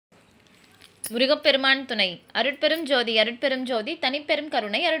முருகப்பெருமான் துணை. அருட்பெரும் ஜோதி அருட்பெரும் ஜோதி தனிப்பெரும்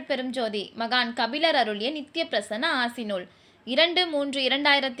கருணை அருட்பெரும் ஜோதி. மகான் கபிலர் அருளிய நித்திய பிரசன்ன ஆசி நூல்.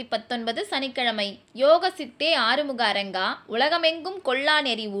 2-3-2019 சனிக்கிழமை. யோக சித்தே ஆறுமுக அரங்கா உலகமெங்கும் கொள்ளா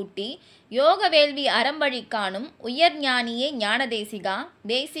நெறி ஊட்டி யோக வேள்வி அறம்பழி காணும் உயர் ஞானியே ஞான தேசிகா.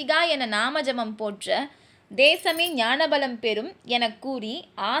 தேசிகா என நாமஜபம் போற்ற தேசமே ஞானபலம் பெறும் எனக் கூறி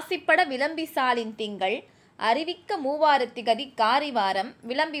ஆசிப்பட விளம்பிசாலின் திங்கள் அறிவிக்க மூவாறு திகதி காரிவாரம்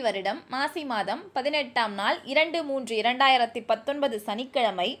விளம்பி வருடம் மாசி மாதம் 18ஆம் நாள் 2-3-2019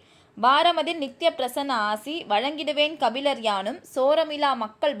 சனிக்கிழமை. வாரமதில் நித்திய பிரசன்ன ஆசி வழங்கிடுவேன் கபிலர் யானும் சோரமிலா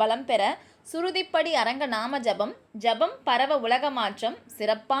மக்கள் பலம் பெற சுருதிப்படி அரங்க நாம ஜபம் ஜபம் பரவ உலக மாற்றம்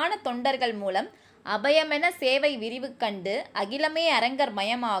சிறப்பான தொண்டர்கள் மூலம் அபயமென சேவை விரிவு கண்டு அகிலமே அரங்கர்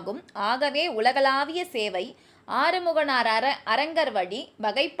மயமாகும் ஆகவே உலகளாவிய சேவை ஆறுமுகனார் அரங்கர் வழி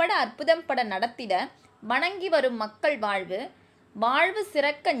வகைப்பட அற்புதம் பட நடத்திட வணங்கி வரும் மக்கள் வாழ்வு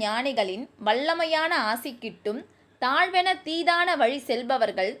சிறக்க ஞானிகளின் வல்லமையான ஆசி கிட்டும் தாழ்வென தீதான வழி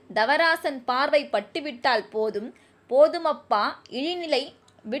செல்பவர்கள் தவராசன் பார்வை பட்டுவிட்டால் போதுமப்பா இழிநிலை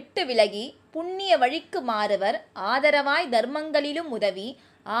விட்டு விலகி புண்ணிய வழிக்கு மாறுவர் ஆதரவாய் தர்மங்களிலும் உதவி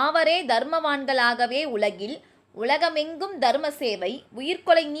ஆவரே தர்மவான்களாகவே உலகமெங்கும் தர்ம சேவை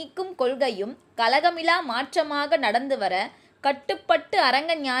உயிர்கொலை நீக்கும் கொள்கையும் கலகமிலா மாற்றமாக நடந்து வர கட்டுப்பட்டு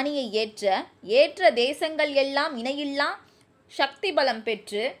அரங்க ஞானியை ஏற்ற தேசங்கள் எல்லாம் இணையில்லா சக்தி பலம்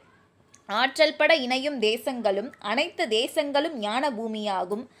பெற்று ஆற்றல் பட இணையும் தேசங்களும் அனைத்து தேசங்களும் ஞான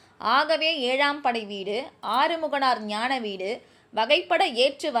பூமியாகும். ஆகவே 7ஆம் படை வீடு ஆறுமுகனார் ஞான வீடு வகைப்பட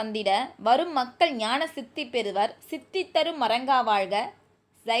ஏற்று வந்திட வரும் மக்கள் ஞான சித்தி பெறுவர். சித்தி தரும் அரங்கா வாழ்க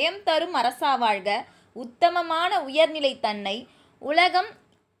ஜெயம் தரும் அரசா வாழ்க உத்தமமான உயர்நிலை தன்னை உலகம்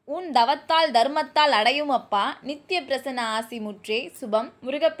உன் தவத்தால் தர்மத்தால் அடையும் அப்பா. நித்திய பிரசன்ன ஆசி முற்றே சுபம்.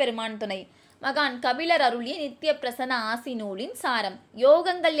 முருகப்பெருமான் துணை. மகான் கபிலர் அருளிய நித்திய பிரசன்ன ஆசி நூலின் சாரம்.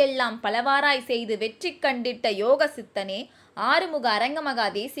 யோகங்கள் எல்லாம் பலவாராய் செய்து வெற்றி கண்டிட்ட யோக சித்தனே ஆறுமுக அரங்கமகா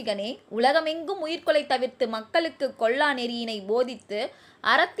தேசிகனே உலகமெங்கும் உயிர்கொலை தவிர்த்து மக்களுக்கு கொள்ளா நெறியினை போதித்து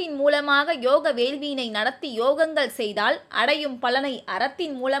அறத்தின் மூலமாக யோக வேள்வியினை நடத்தி யோகங்கள் செய்தால் அடையும் பலனை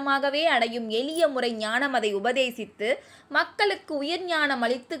அறத்தின் மூலமாகவே அடையும் எளிய முறை ஞானமதை உபதேசித்து மக்களுக்கு உயர் ஞானம்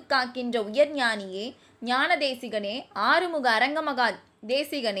அளித்து காக்கின்ற உயர்ஞானியே ஞான தேசிகனே ஆறுமுக அரங்கமகா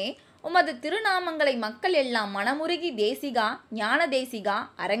தேசிகனே உமது திருநாமங்களை மக்கள் எல்லாம் மனமுருகி தேசிகா ஞான தேசிகா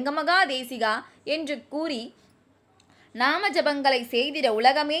அரங்கமகா தேசிகா என்று கூறி நாம ஜபங்களை செய்திட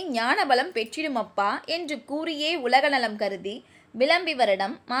உலகமே ஞான பலம் பெற்றிடுமப்பா என்று கூறியே உலக நலம் கருதி விளம்பி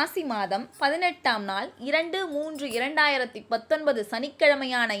வருடம் மாசி மாதம் 18ஆம் நாள் 2-3-2019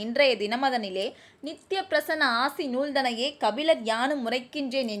 சனிக்கிழமையான இன்றைய தினமதனிலே நித்திய பிரசன்ன ஆசி நூல்தனையே கபிலர் யானும்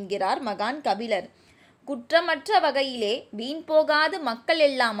முறைக்கின்றேன் என்கிறார் மகான் கபிலர். குற்றமற்ற வகையிலே வீண் போகாது மக்கள்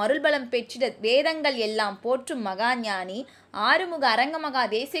எல்லாம் அருள்பலம் பெற்றிட வேதங்கள் எல்லாம் போற்றும் மகாஞானி ஆறுமுக அரங்கமகா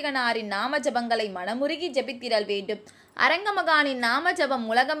தேசிகனாரின் நாம ஜபங்களை மனமுருகி ஜபித்திடல் வேண்டும். அரங்கமகானின் நாம ஜபம்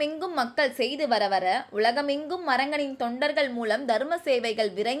உலகமெங்கும் மக்கள் செய்து வர உலகமெங்கும் அரங்கனின் தொண்டர்கள் மூலம் தர்ம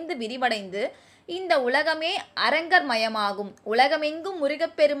சேவைகள் விரைந்து விரிவடைந்து இந்த உலகமே அரங்கர் மயமாகும். உலகமெங்கும்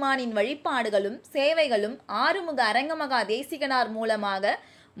முருகப்பெருமானின் வழிபாடுகளும் சேவைகளும் ஆறுமுக அரங்கமகா தேசிகனார் மூலமாக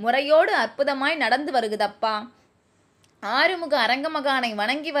முறையோடு அற்புதமாய் நடந்து வருகுதப்பா. ஆறுமுக அரங்கமகானை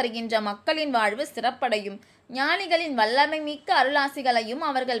வணங்கி வருகின்ற மக்களின் வாழ்வு சிறப்படையும். ஞானிகளின் வல்லமை மிக்க அருளாசிகளையும்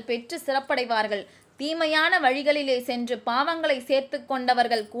அவர்கள் பெற்று சிறப்படைவார்கள். தீமையான வழிகளிலே சென்று பாவங்களை சேர்த்து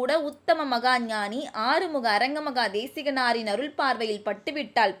கொண்டவர்கள் கூட உத்தம மகா ஞானி ஆறுமுக அரங்கமகா தேசிகனாரின் அருள் பார்வையில்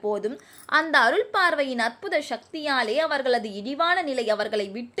பட்டுவிட்டால் போதும் அந்த அருள் பார்வையின் அற்புத சக்தியாலே அவர்களது இழிவான நிலை அவர்களை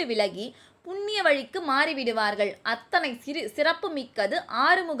விட்டு விலகி புண்ணிய வழிக்கு மாறிவிடுவார்கள். அத்தனை சிறப்பு மிக்கது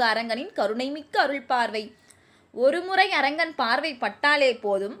ஆறுமுக அரங்கனின் கருணை மிக்க அருள் பார்வை. ஒருமுறை அரங்கன் பார்வை பட்டாலே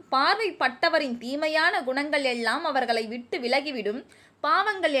போதும் பார்வைப்பட்டவரின் தீமையான குணங்கள் எல்லாம் அவர்களை விட்டு விலகிவிடும்.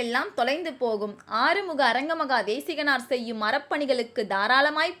 பாவங்கள் எல்லாம் தொலைந்து போகும். ஆறுமுக அரங்கமகா தேசிகனார் செய்யும் அறப்பணிகளுக்கு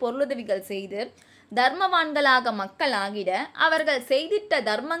தாராளமாய் பொருளுதவிகள் செய்து தர்மவான்களாக மக்கள் ஆகிட அவர்கள் செய்திட்ட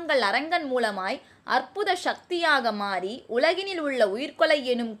தர்மங்கள் அரங்கன் மூலமாய் அற்புத சக்தியாக மாறி உலகினில் உள்ள உயிர்கொலை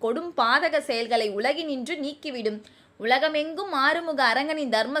எனும் கொடும் பாதக செயல்களை உலகினின்று நீக்கிவிடும். உலகமெங்கும் ஆறுமுக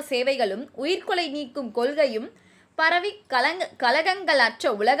அரங்கனின் தர்ம சேவைகளும் உயிர்கொலை நீக்கும் கொள்கையும் பரவி கலகங்கள்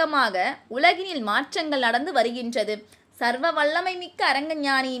அற்ற உலகமாக உலகினில் மாற்றங்கள் நடந்து வருகின்றது. சர்வ வல்லமை மிக்க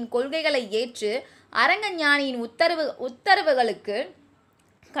அரங்கஞானியின் கொள்கைகளை ஏற்று அரங்கஞானியின் உத்தரவுகளுக்கு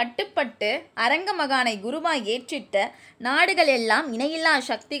கட்டுப்பட்டு அரங்கமகானை குருவாய் ஏற்றிட்ட நாடுகள் எல்லாம் இணையில்லா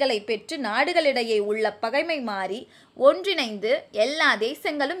சக்திகளை பெற்று நாடுகளிடையே உள்ள பகைமை மாறி ஒன்றிணைந்து எல்லா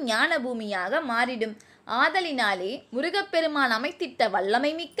தேசங்களும் ஞான பூமியாக மாறிடும். ஆதலினாலே முருகப்பெருமான் அமைத்திட்ட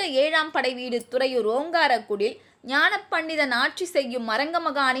வல்லமை மிக்க 7ஆம் படை வீடு துறையூர் ஓங்காரக்குடில் ஞான பண்டிதன் ஆட்சி செய்யும் அரங்க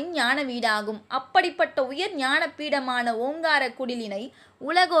மகானின் ஞான வீடாகும். அப்படிப்பட்ட உயர் ஞான பீடமான ஓங்காரக்குடிலினை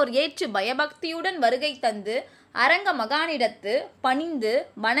உலகோர் ஏற்று பயபக்தியுடன் வருகை தந்து அரங்க மகானிடத்து பணிந்து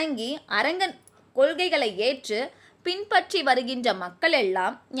வணங்கி அரங்கன் கொள்கைகளை ஏற்று பின்பற்றி வருகின்ற மக்கள்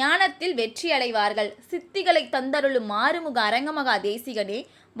எல்லாம் ஞானத்தில் வெற்றி அடைவார்கள். சித்திகளை தந்தருளும் ஆறுமுக அரங்கமகா தேசிகனே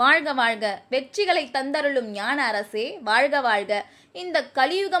வாழ்க வாழ்க. வெற்றிகளை தந்தருளும் ஞான அரசே வாழ்க வாழ்க. இந்த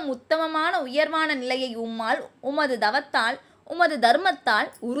கலியுகம் உத்தமமான உயர்வான நிலையை உம்மால் உமது தவத்தால் உமது தர்மத்தால்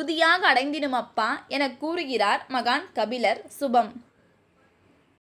உறுதியாக அடைந்திடும் அப்பா என கூறுகிறார் மகான் கபிலர். சுபம்.